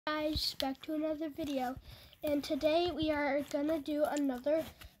Guys, back to another video, and today we are gonna do another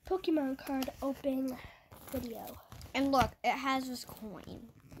Pokemon card opening video. And look, it has this coin.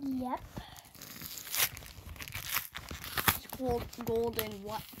 Yep. It's golden.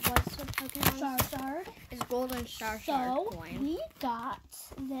 What's the Pokemon? Charizard. It's golden Charizard So coin. we got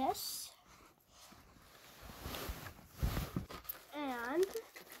this, and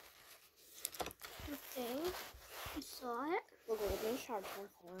the thing, you saw it. The golden Charizard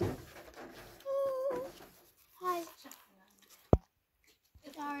coin. Ooh. Hi.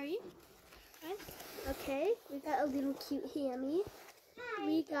 Sorry. Okay, we got a little cute hammy.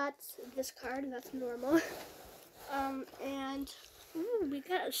 We got this card, that's normal. And ooh, we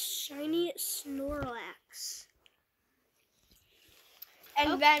got a shiny Snorlax.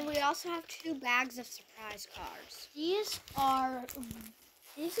 And then we also have 2 bags of surprise cards. These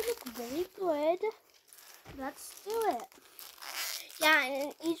look really good. Let's do it. Yeah,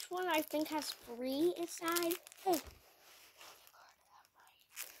 and each one I think has 3 inside. Hey.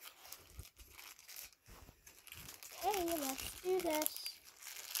 Okay, let's do this.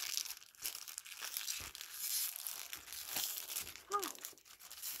 Hi.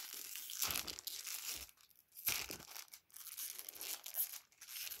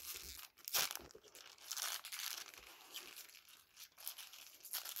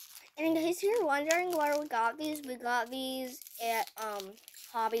 And in case you're wondering where we got these at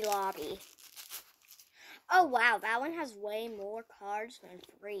Hobby Lobby. Oh wow, that one has way more cards than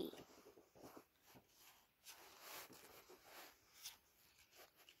 3.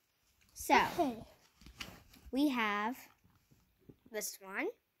 So Okay. we have this one.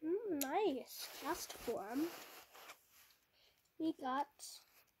 Nice. Cast form. We got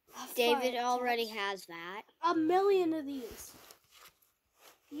a David fire already type. has that. A million of these.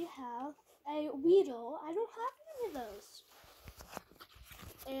 We have a Weedle. I don't have any of those.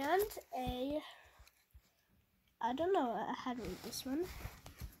 And I don't know how to read this one.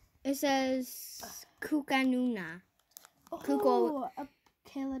 It says Kukanuna. Oh, a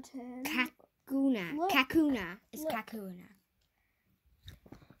Kelatin. Kakuna. Look. Kakuna. It's Look. Kakuna.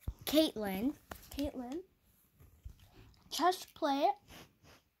 Caitlin. Chest plate.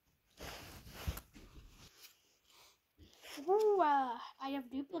 Ooh, I have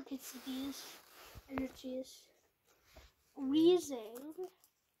duplicates of these energies. Weezing.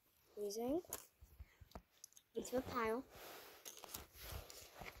 It's a pile.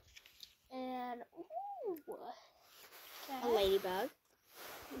 And ooh. A ladybug.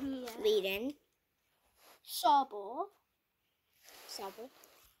 Yeah. Leadin. Sobble. Sobble.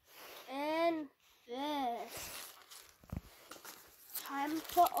 And this. Time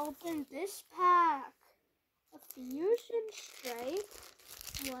to open this pack. A Fusion Strike.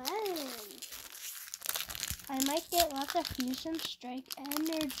 Wow. I might get lots of Fusion Strike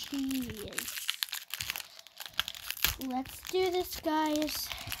energies. Let's do this, guys.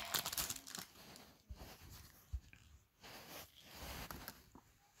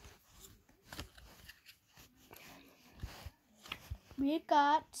 We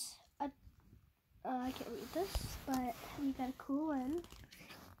got I can't read this, but we got a cool one.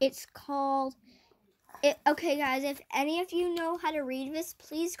 It's called... Okay, guys, if any of you know how to read this,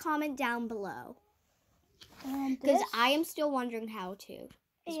 please comment down below. And Because this, I am still wondering how to.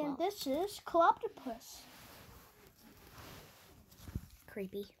 and this is Coloptopus.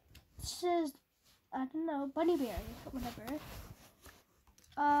 Creepy. This is, I don't know, Bunnyberry, whatever.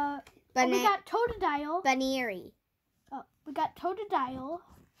 We got Totodile. Baneri. Oh, we got Totodile.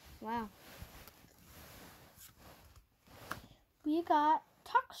 Wow. We got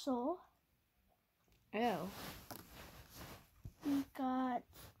Toxel. Oh. We got,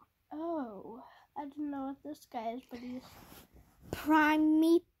 I don't know what this guy is, but he's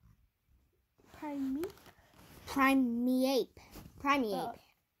Primeape.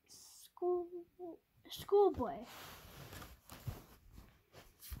 Schoolboy.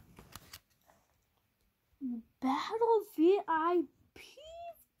 Battle VIP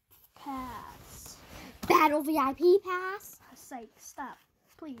Pass. Battle VIP Pass. Psych, stop,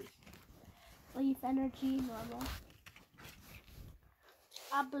 please. Leaf energy, normal.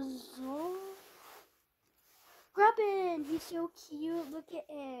 Absol. Grubbin, he's so cute. Look at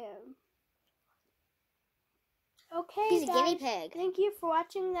him. Okay, He's a guys, guinea pig. thank you for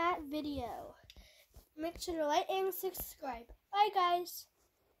watching that video. Make sure to like and subscribe. Bye, guys.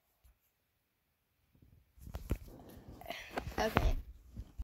 Okay.